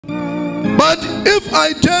But if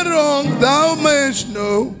I turn wrong, thou mayest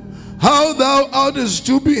know how thou oughtest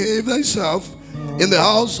to behave thyself in the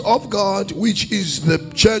house of God, which is the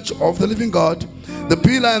church of the living God, the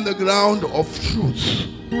pillar and the ground of truth.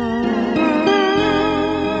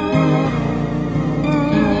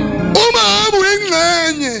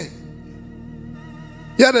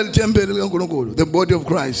 The body of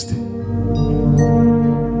Christ.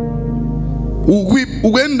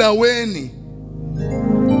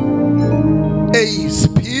 A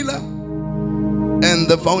pillar and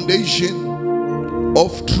the foundation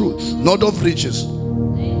of truth, not of riches.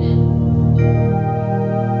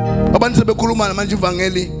 Abantu sebekhuluma manje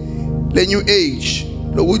ivangeli le new age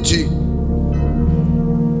lokuthi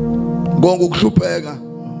konke ukuhlupheka,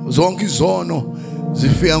 zonke izono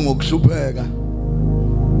zifika ngokuhlupheka,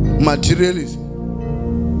 materialism.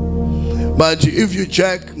 But if you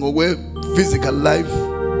check ngokwe physical life,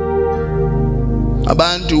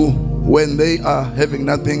 abantu when they are having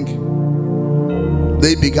nothing,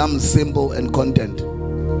 they become simple and content.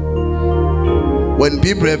 When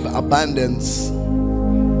people have abundance,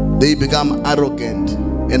 they become arrogant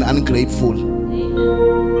and ungrateful.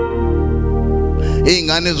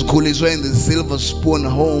 Ingane ezikhuliswe in the silver spoon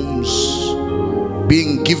homes,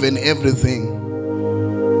 being given everything.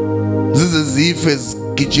 Zizizife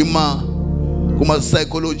zigijima kuma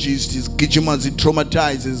psychologists, gijima zi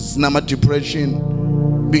traumatizes nama depression.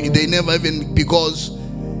 They never even, because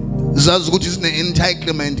there's an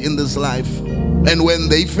entitlement in this life, and when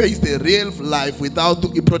they face the real life without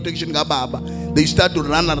the protection, they start to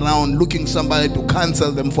run around looking somebody to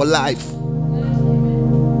cancel them for life.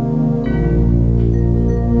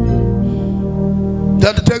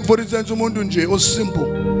 That take for instance umuntu nje o simple,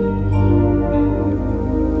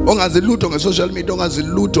 ongaziluto on social media,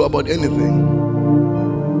 ongaziluto about anything.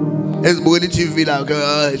 Ezibukela TV la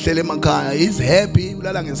hlele emakhaya, he's happy,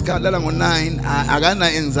 ulala ngesikhathi, ulala ngo9, akana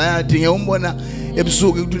anxiety, ngiyumbona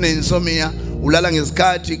ebusuku kutune insomnia, ulala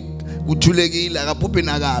ngesikhathi kuthulekile, akaphuphi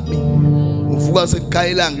nakabi, uvuka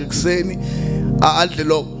sekukhaya ilanga ekseni, adle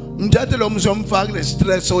lo mthathe lo msomfaka le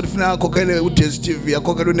stress so ufuna akhokhele uDStv,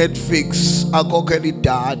 akhokhele uNetflix, akhokhele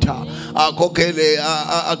idatha, akhokhele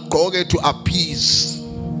agqoke to appease.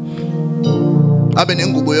 All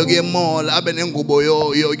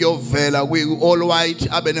white.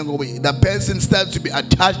 The person starts to be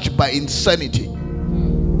attached by insanity.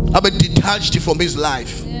 Detached from his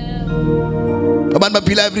life.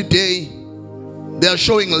 Every day they are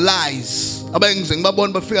showing lies.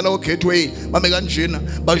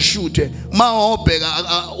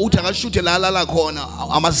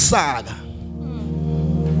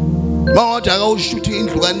 Mawuthi akawushutha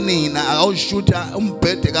indlu kanina, akawushutha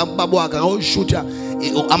umbhede kababa wakhe, akawushutha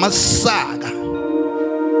amasaka.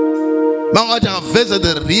 Mawuthi akaveza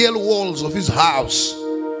the real walls of his house.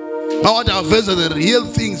 Mawuthi akaveza the real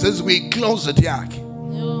things as we closet yakhe.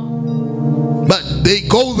 But they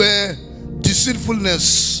go there,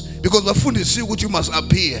 deceitfulness, because bafundisiwe ukuthi you must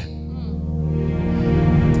appear.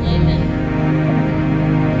 Amen.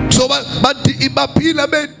 So but baphila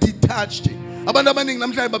be detached. Abantu abaningi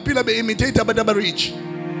namhlanje baphila be imitate abantu abarich.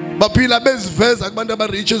 Baphila beziveza kubantu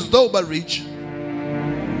abarich as though barich.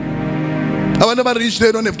 Abantu abarich,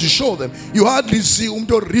 they don't have to show them. You hardly see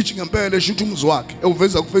umuntu rich ngempela eshuthi umzi wakhe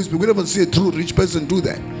eveza ku Facebook. You never see a true rich person do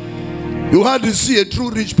that. You hardly see a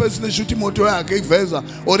true rich person eshuthi imoto yakhe iveza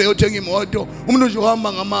or eyothenga imoto. Umuntu nje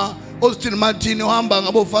uhamba ngama Austin Martin, uhamba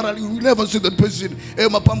ngabo Ferrari. You never see that person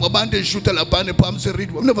emaphambi kwabantu eshutha laphana phambi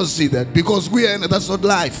se-read. You never see that, because that's not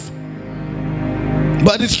life.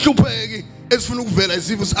 But it's stupid.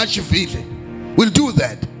 We'll do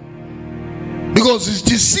that because it's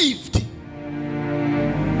deceived.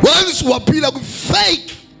 Once you appear like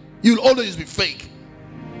fake, you'll always be fake.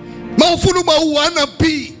 Wanna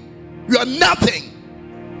be, you are nothing.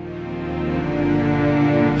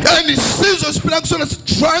 And the scissors planks on us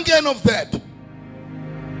drunken of that.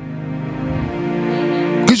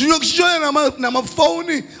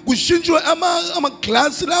 Namafoni kushintswe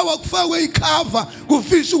ama-glass lawa kufakwe icover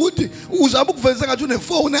kufisha ukuthi uzabe ukuveza ngathi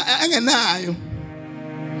unefoni angenayo,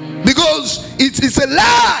 because it's a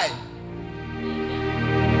lie.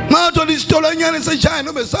 Mathola isitolo enyane seshaya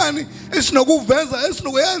noma esani esinokuveza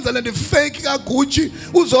esinokuyenza lento fake kaGucci,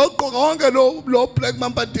 uzogqoka wonke lo black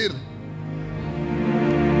mampatiri.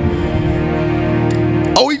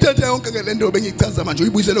 Awuyithatha yonke ke lento bengichaza manje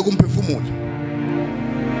uyibuyisele kumphefumulo.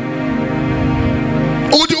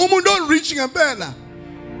 Ukuthi umuntu reaching ngempela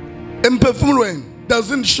emphefumulweni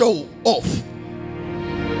doesn't show off.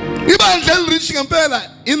 Ibandla reaching ngempela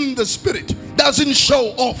in the spirit doesn't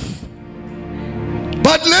show off.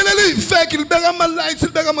 But leli fake libeka ama lights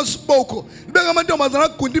libeka ama smoke libeka amantombazana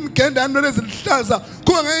agunda imigenda anto lezihlaza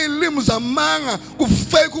kuba ngeilimi zamanga ku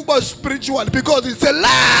fake ukuba spiritual because it's a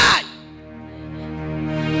lie.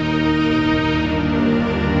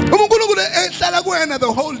 uNkulunkulu ehlala kuwena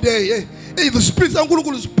the whole day. If the spirit of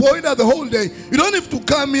uNkulunkulu is pouring out the whole day, you don't have to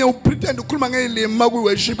come here and pretend ukukhuluma ngeilimi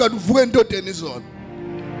makuworship kanti uvuka endodeni izona.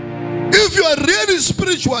 If you are really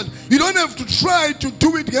spiritual, you don't have to try to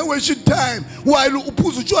do it in worship time while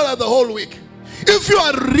uphuza utshwala the whole week. If you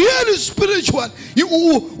are really spiritual, you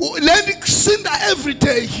learn to every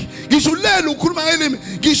day. Ngisho lela ukhuluma ngelimi,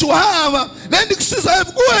 ngisho hamba, learn to kusiza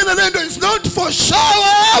kuwena lento is not for show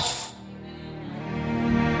off.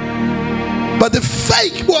 But the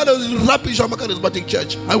fake one is rubbish on charismatic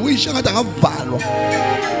church. I wish I had a value.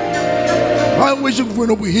 I wish you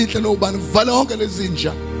would be hit and open value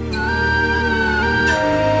lezinja.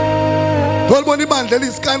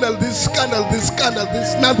 This scandal, this scandal, this scandal,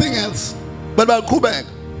 this nothing else. But I'll go back.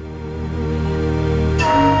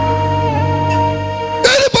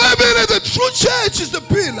 The true church is the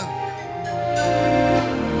pillar.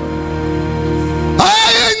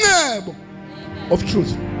 I am of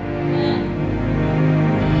truth.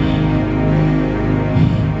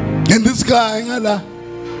 And this guy,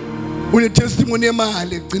 when a testimony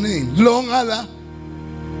long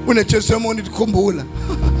when a testimony to Kumbula.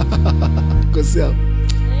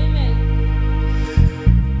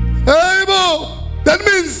 Amen. That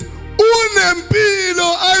means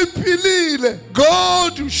unempilo aipilile.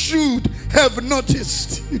 God should have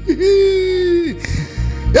noticed.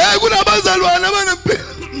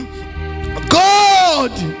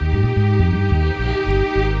 God.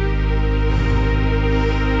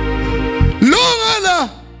 Longala.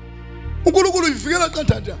 uNkulunkulu uyifikela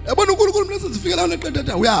qathatha. Yabona uNkulunkulu mase sifikela na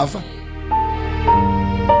qathatha uyafa.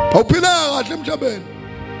 Awuphila kahle emhlabeni.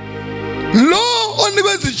 Lo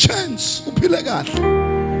onikeza ichance uphile kahle.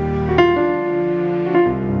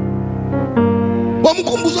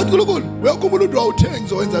 Wamkhumbuza uNkulunkulu, uyakhumbula ukuthi wawuthenga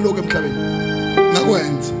ngizowenza lokho emhlabeni.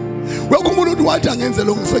 Ngakwenza. Uyakhumbula ukuthi wathi angenze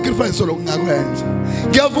lokho sacrifice lokho ngakwenza.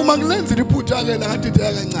 Ngiyavuma ngilenze iphutha ke la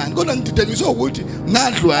ngadideka kancane. Kodwa ngididekiswa ukuthi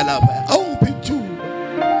ngadlula lapha. Awungiphethu.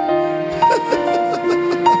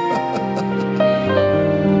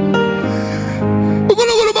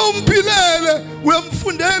 Umphilele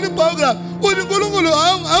uyamfundela iprogram uNkulunkulu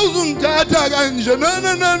awuzungithatha kanje no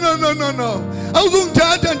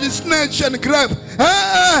awuzungithatha nje snatch and grab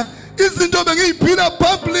izinto bengiyiphila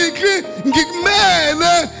publicly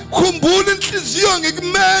ngikumele khumbula inhliziyo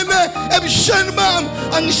ngikumele ebusheni bami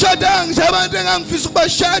angishadanga nje abantu engangifisa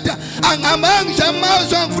ukubashada angamanga nje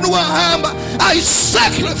amazwe angifuna ukuhamba. I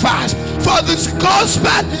sacrificed for this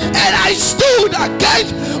gospel and I stood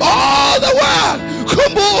against all the world.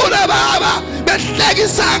 Kumbula baba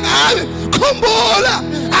behlekisa ngami kumbula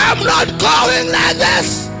I'm not going like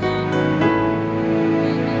this.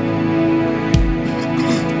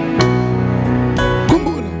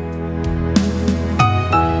 Kumbula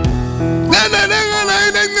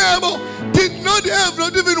did not have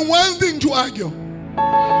not even one thing to argue.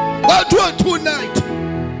 What were tonight?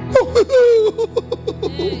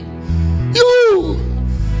 You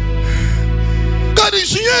God is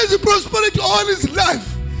shares prosperity all his life.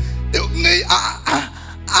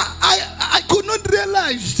 I could not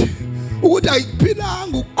realize what I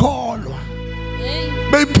pilanga ukholwa.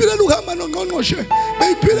 Beyiphila ukuhamba nongqongqoshe,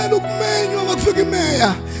 beyiphila ukumenywa ngakufika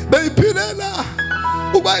imeya, beyiphilela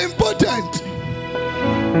uba important.